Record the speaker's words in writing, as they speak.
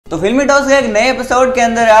तो फिल्मी टॉक्स के एक नए एपिसोड के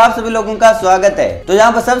अंदर आप सभी लोगों का स्वागत है। तो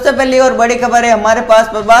यहाँ पर सबसे पहली और बड़ी खबर है हमारे पास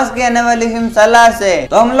प्रभास की आने वाली फिल्म सलार से।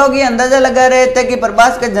 तो हम लोग ये अंदाजा लगा रहे थे कि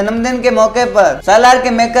प्रभास के जन्मदिन के मौके पर सलार के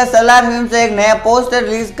मेकर्स सलार फिल्म से एक नया पोस्टर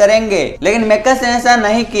रिलीज करेंगे, लेकिन मेकर्स ने ऐसा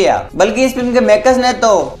नहीं किया, बल्कि इस फिल्म के मेकर्स ने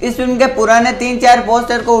तो इस फिल्म के पुराने 3-4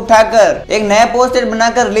 पोस्टर को उठाकर एक नया पोस्टर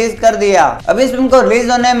बनाकर रिलीज कर दिया। अब इस फिल्म को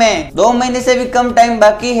रिलीज होने में 2 महीने से भी कम टाइम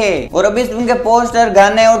बाकी है और अब इस फिल्म के पोस्टर,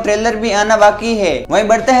 गाने और ट्रेलर भी आना बाकी है। वहीं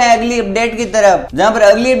बढ़ते हैं अगली अपडेट की तरफ, जहां पर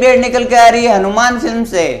अगली अपडेट निकल के आ रही है हनुमान फिल्म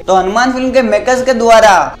से। तो हनुमान फिल्म के मेकर्स के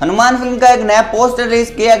द्वारा हनुमान फिल्म का एक नया पोस्टर रिलीज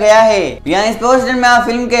किया गया है। यहाँ इस पोस्टर में आप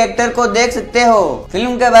फिल्म के एक्टर को देख सकते हो।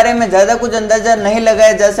 फिल्म के बारे में ज्यादा कुछ अंदाजा नहीं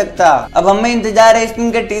लगाया जा सकता, अब हमें इंतजार है इस फिल्म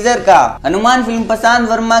के टीजर का। हनुमान फिल्म प्रशांत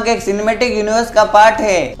वर्मा के एक सिनेमैटिक यूनिवर्स का पार्ट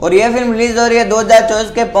है और यह फिल्म रिलीज हो रही है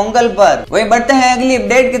 2024 के पोंगल पर। वहीं बढ़ते हैं अगली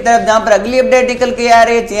अपडेट की तरफ, जहाँ पर अगली अपडेट निकल के आ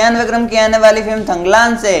रही है चियान विक्रम की आने वाली फिल्म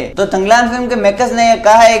थंगलान से। तो थंगलान फिल्म के मेकर्स ने यह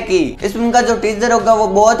कहा है कि इस फिल्म का जो टीजर होगा वो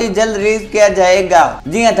बहुत ही जल्द रिलीज किया जाएगा।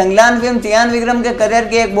 जी हाँ, थंगलान फिल्म चियान विक्रम के करियर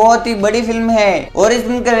की एक बहुत ही बड़ी फिल्म है और इस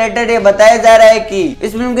फिल्म के रिलेटेड ये बताया जा रहा है कि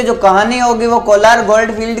इस फिल्म की जो कहानी होगी वो कोलार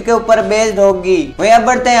गोल्ड फील्ड के ऊपर बेस्ड होगी। वहीं अब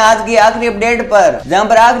बढ़ते हैं आज की आखिरी अपडेट पर, जहाँ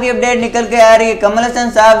पर आखिरी अपडेट निकल के आ रही है कमल हसन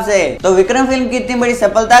साहब से। तो विक्रम फिल्म की इतनी बड़ी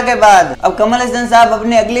सफलता के बाद अब कमल हसन साहब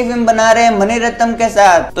अपनी अगली फिल्म बना रहे हैं मणिरत्नम के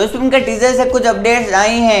साथ। तो इस फिल्म के टीजर से कुछ अपडेट्स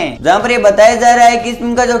आई हैं, जहाँ पर ये बताया जा रहा है कि इस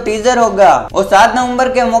फिल्म का जो टीजर होगा वो 7 नवंबर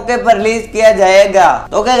के मौके पर रिलीज किया जाएगा।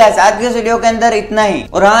 तो क्या गाइस, आज के इस वीडियो के अंदर इतना ही।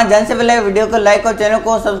 और हाँ, जाने से पहले वीडियो को लाइक और चैनल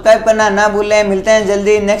को सब्सक्राइब करना ना भूलें। मिलते हैं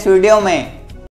जल्दी नेक्स्ट वीडियो में।